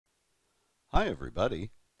Hi everybody,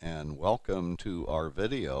 and welcome to our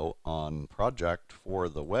video on Project for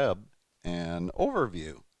the Web and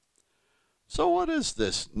Overview. So what is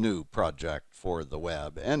this new Project for the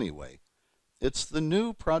Web anyway? It's the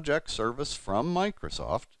new project service from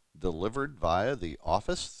Microsoft delivered via the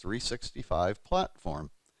Office 365 platform.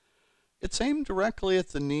 It's aimed directly at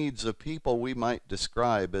the needs of people we might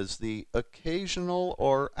describe as the occasional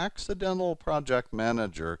or accidental project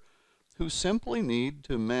manager who simply need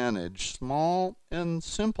to manage small and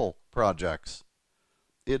simple projects.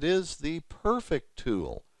 It is the perfect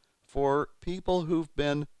tool for people who've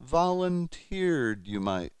been volunteered, you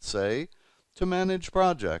might say, to manage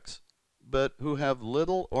projects, but who have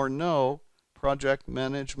little or no project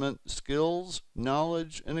management skills,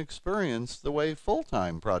 knowledge, and experience the way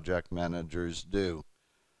full-time project managers do.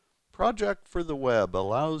 Project for the Web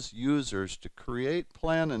allows users to create,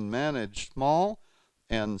 plan, and manage small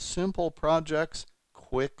and simple projects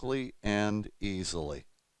quickly and easily.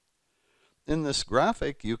 In this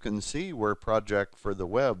graphic, you can see where Project for the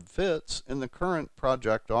Web fits in the current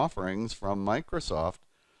project offerings from Microsoft.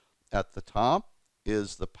 At the top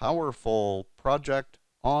is the powerful Project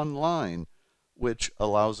Online, which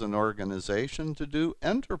allows an organization to do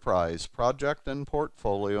enterprise project and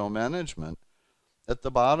portfolio management. At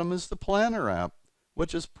the bottom is the Planner app,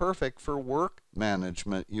 which is perfect for work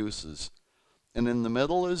management uses. And in the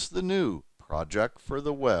middle is the new Project for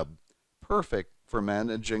the Web, perfect for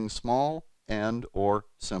managing small and/or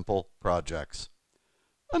simple projects.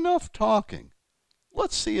 Enough talking.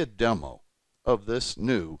 Let's see a demo of this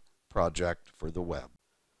new Project for the Web.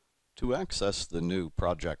 To access the new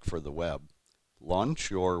Project for the Web, launch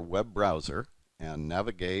your web browser and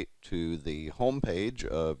navigate to the home page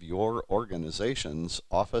of your organization's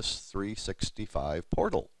Office 365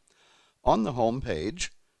 portal. On the home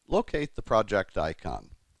page, locate the project icon.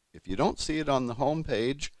 If you don't see it on the home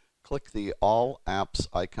page, click the All Apps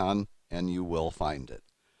icon and you will find it.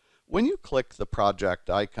 When you click the project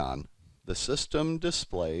icon, the system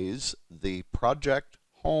displays the Project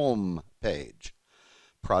Home page.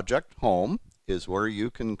 Project Home is where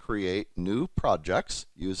you can create new projects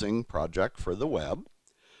using Project for the Web.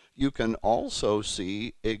 You can also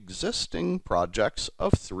see existing projects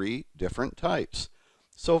of 3 different types.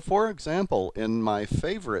 So for example, in my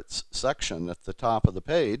favorites section at the top of the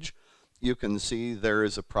page, you can see there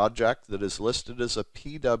is a project that is listed as a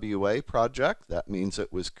PWA project. That means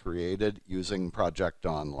it was created using Project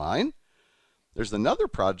Online. There's another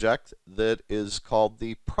project that is called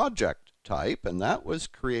the project type, and that was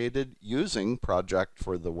created using Project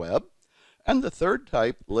for the Web. And the third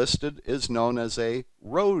type listed is known as a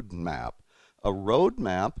roadmap. A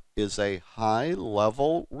roadmap is a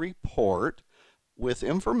high-level report with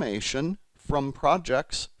information from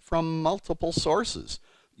projects from multiple sources.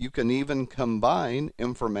 You can even combine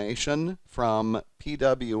information from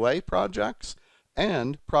PWA projects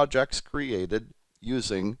and projects created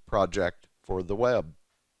using Project for the Web.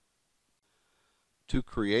 To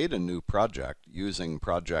create a new project using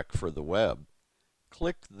Project for the Web,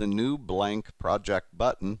 click the New Blank Project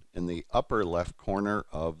button in the upper left corner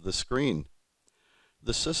of the screen.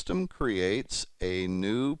 The system creates a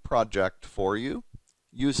new project for you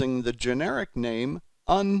using the generic name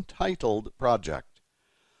Untitled Project.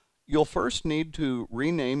 You'll first need to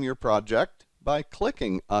rename your project by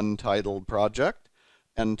clicking Untitled Project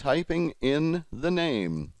and typing in the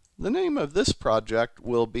name. The name of this project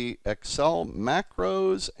will be Excel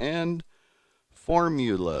Macros and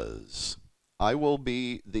Formulas. I will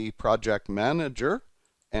be the project manager,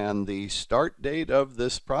 and the start date of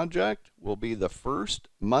this project will be the first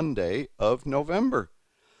Monday of November.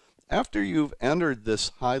 After you've entered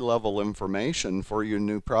this high-level information for your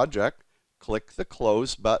new project, click the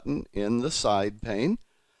Close button in the side pane.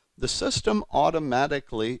 The system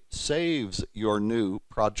automatically saves your new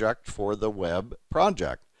Project for the Web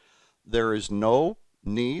project. There is no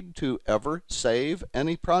need to ever save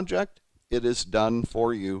any project. It is done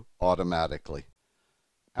for you automatically.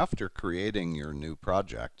 After creating your new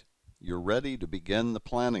project, you're ready to begin the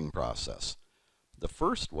planning process. The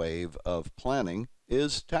first wave of planning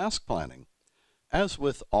is task planning. As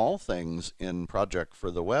with all things in Project for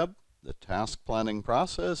the Web, the task planning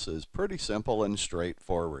process is pretty simple and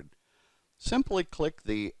straightforward. Simply click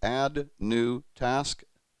the Add New Task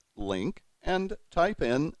link and type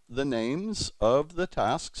in the names of the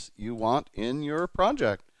tasks you want in your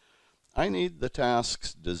project. I need the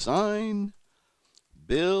tasks Design,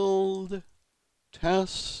 Build,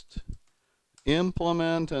 Test,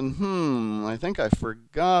 Implement, and I think I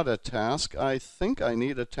forgot a task. I think I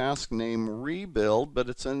need a task named Rebuild, but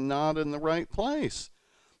it's not in the right place.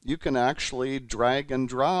 You can actually drag and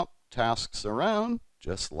drop tasks around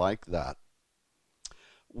just like that.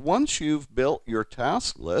 Once you've built your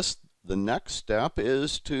task list, the next step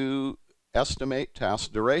is to estimate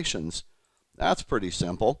task durations. That's pretty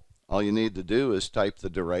simple. All you need to do is type the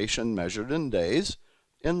duration measured in days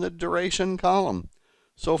in the duration column.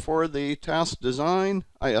 So for the task design,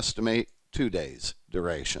 I estimate 2 days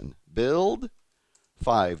duration. Build,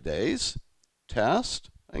 5 days. Test,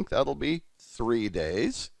 I think that'll be 3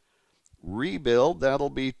 days. Rebuild, that'll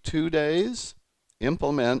be 2 days.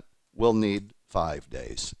 Implement will need 5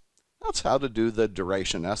 days. That's how to do the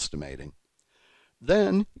duration estimating.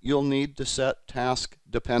 Then you'll need to set task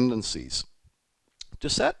dependencies. To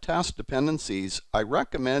set task dependencies, I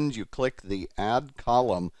recommend you click the Add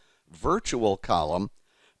Column virtual column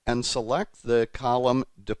and select the column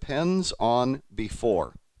Depends on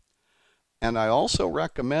Before. And I also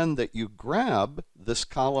recommend that you grab this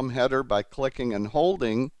column header by clicking and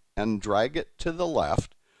holding and drag it to the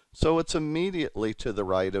left so it's immediately to the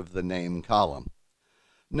right of the name column.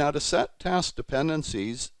 Now to set task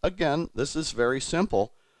dependencies, again, this is very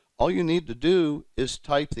simple. All you need to do is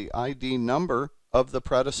type the ID number of the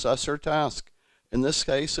predecessor task. In this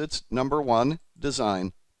case, it's number 1,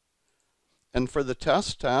 design. And for the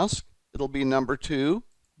test task, it'll be number 2,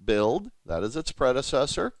 build. That is its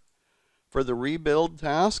predecessor. For the rebuild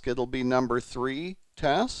task, it'll be number 3,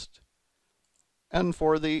 test. And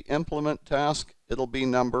for the implement task, it'll be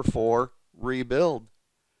number 4, rebuild.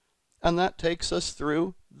 And that takes us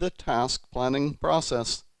through the task planning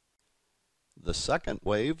process. The second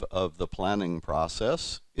wave of the planning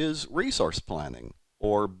process is resource planning,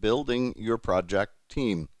 or building your project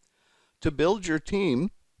team. To build your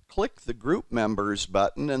team, click the Group Members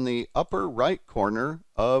button in the upper right corner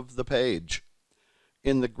of the page.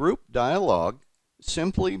 In the Group dialog,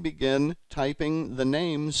 simply begin typing the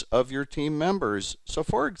names of your team members. So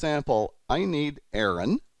for example, I need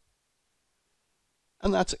Aaron,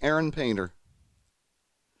 and that's Aaron Painter.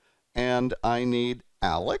 And I need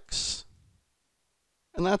Alex,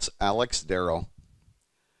 and that's Alex Darrow.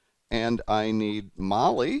 And I need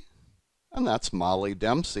Molly, and that's Molly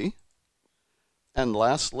Dempsey. And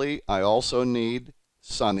lastly, I also need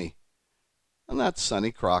Sonny, and that's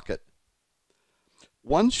Sonny Crockett.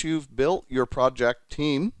 Once you've built your project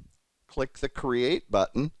team, click the Create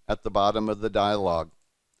button at the bottom of the dialog.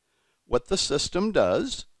 What the system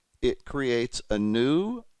does, it creates a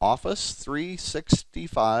new Office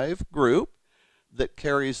 365 group that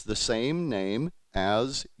carries the same name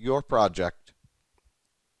as your project.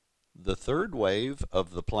 The third wave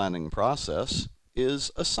of the planning process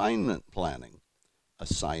is assignment planning.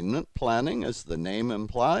 Assignment planning, as the name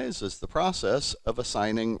implies, is the process of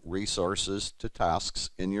assigning resources to tasks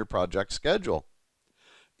in your project schedule.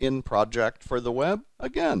 In Project for the Web,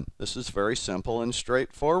 again, this is very simple and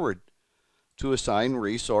straightforward. To assign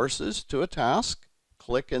resources to a task,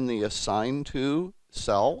 click in the Assign To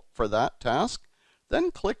cell for that task, then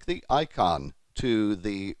click the icon to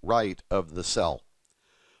the right of the cell.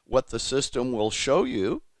 What the system will show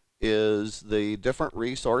you is the different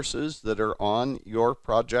resources that are on your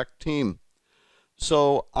project team.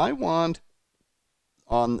 So I want,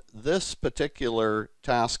 on this particular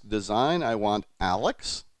task design, I want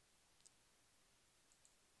Alex.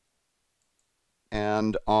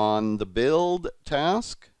 And on the build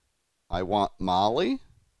task, I want Molly.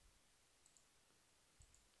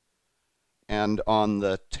 And on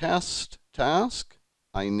the test task,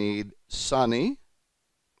 I need Sonny.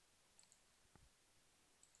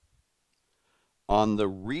 On the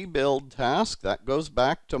rebuild task, that goes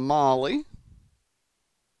back to Molly.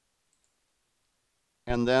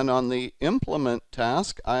 And then on the implement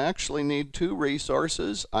task, I actually need 2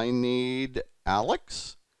 resources. I need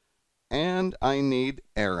Alex and I need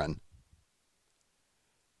Aaron.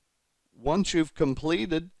 Once you've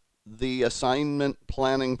completed the assignment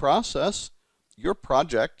planning process, your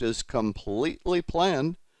project is completely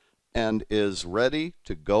planned and is ready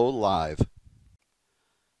to go live.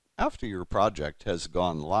 After your project has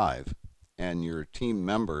gone live and your team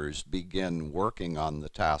members begin working on the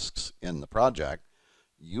tasks in the project,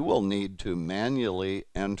 you will need to manually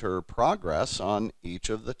enter progress on each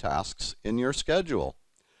of the tasks in your schedule.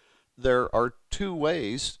 There are 2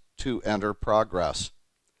 ways to enter progress.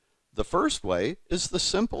 The first way is the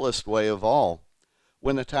simplest way of all.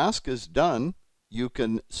 When a task is done, you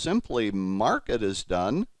can simply mark it as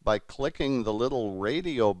done by clicking the little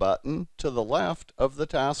radio button to the left of the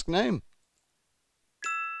task name.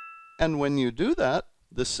 And when you do that,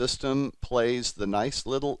 the system plays the nice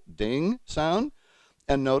little ding sound,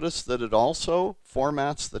 and notice that it also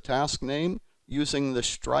formats the task name using the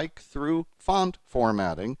strike-through font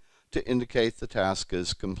formatting to indicate the task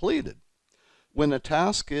is completed. When a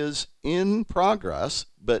task is in progress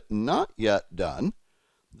but not yet done,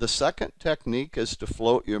 The second technique is to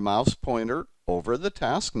float your mouse pointer over the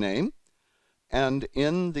task name, and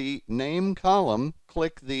in the name column,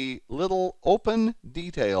 click the little Open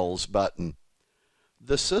Details button.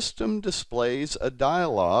 The system displays a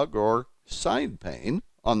dialog or side pane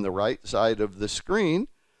on the right side of the screen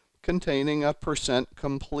containing a %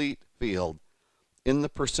 complete field. In the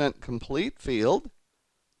 % complete field,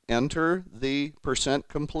 enter the %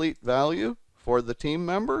 complete value for the team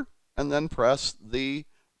member and then press the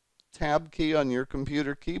Tab key on your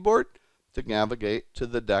computer keyboard to navigate to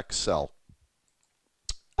the next cell.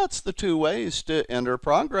 That's the two ways to enter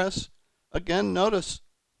progress. Again, notice,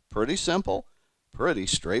 pretty simple, pretty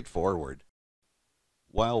straightforward.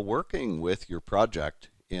 While working with your project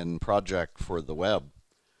in Project for the Web,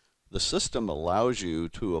 the system allows you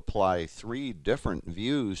to apply 3 different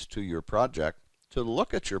views to your project to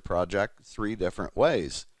look at your project 3 different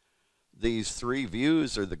ways. These 3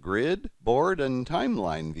 views are the grid, board, and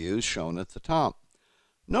timeline views shown at the top.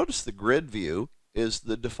 Notice the grid view is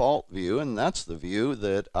the default view, and that's the view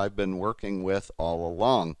that I've been working with all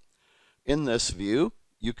along. In this view,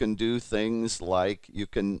 you can do things like you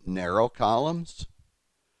can narrow columns,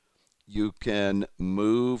 you can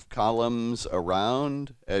move columns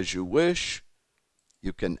around as you wish,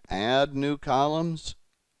 you can add new columns,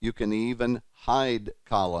 you can even hide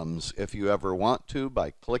columns if you ever want to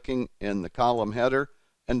by clicking in the column header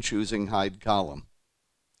and choosing Hide Column.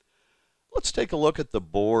 Let's take a look at the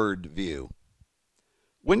board view.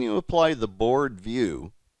 When you apply the board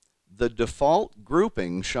view, the default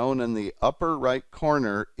grouping shown in the upper right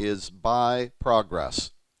corner is by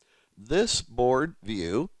progress. This board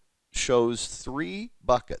view shows 3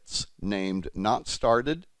 buckets named Not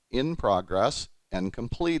Started, In Progress, and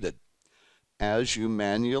Completed. As you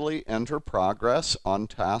manually enter progress on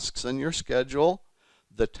tasks in your schedule,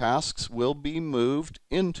 the tasks will be moved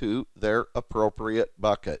into their appropriate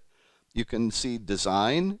bucket. You can see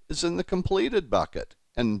Design is in the Completed bucket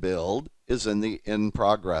and Build is in the In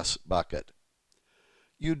Progress bucket.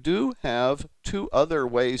 You do have 2 other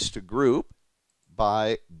ways to group.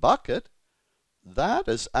 By bucket, that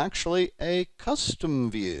is actually a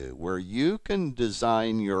custom view where you can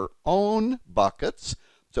design your own buckets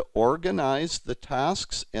to organize the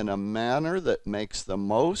tasks in a manner that makes the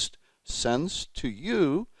most sense to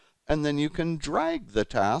you, and then you can drag the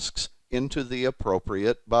tasks into the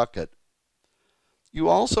appropriate bucket. You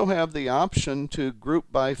also have the option to group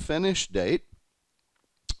by finish date,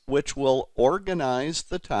 which will organize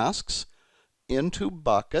the tasks into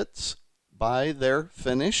buckets by their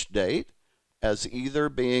finish date as either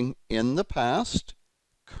being in the past,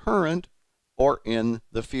 current, or in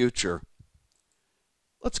the future.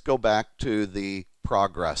 Let's go back to the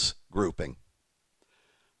progress grouping.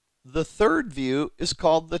 The third view is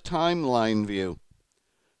called the timeline view.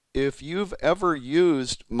 If you've ever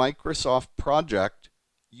used Microsoft Project,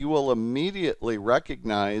 you will immediately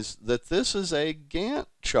recognize that this is a Gantt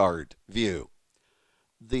chart view.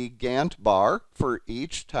 The Gantt bar for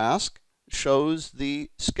each task shows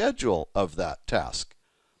the schedule of that task.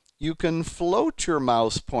 You can float your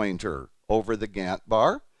mouse pointer over the Gantt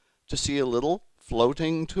bar to see a little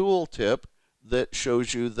floating tooltip that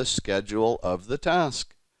shows you the schedule of the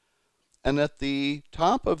task. And at the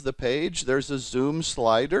top of the page, there's a zoom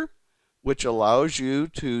slider, which allows you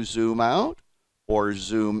to zoom out or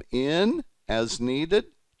zoom in as needed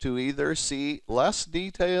to either see less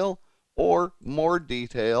detail or more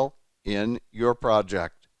detail in your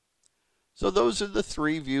project. So those are the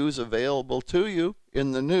 3 views available to you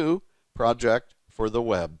in the new Project for the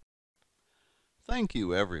Web. Thank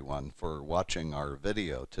you everyone for watching our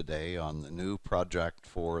video today on the new Project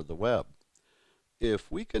for the Web.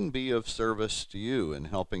 If we can be of service to you in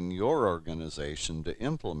helping your organization to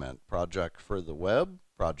implement Project for the Web,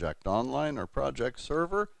 Project Online, or Project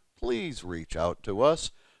Server, please reach out to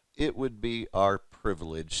us. It would be our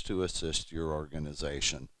privilege to assist your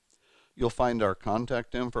organization. You'll find our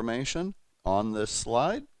contact information on this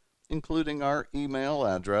slide, including our email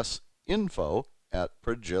address,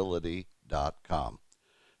 info@progility.com.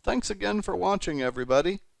 Thanks again for watching,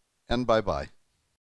 everybody, and bye-bye.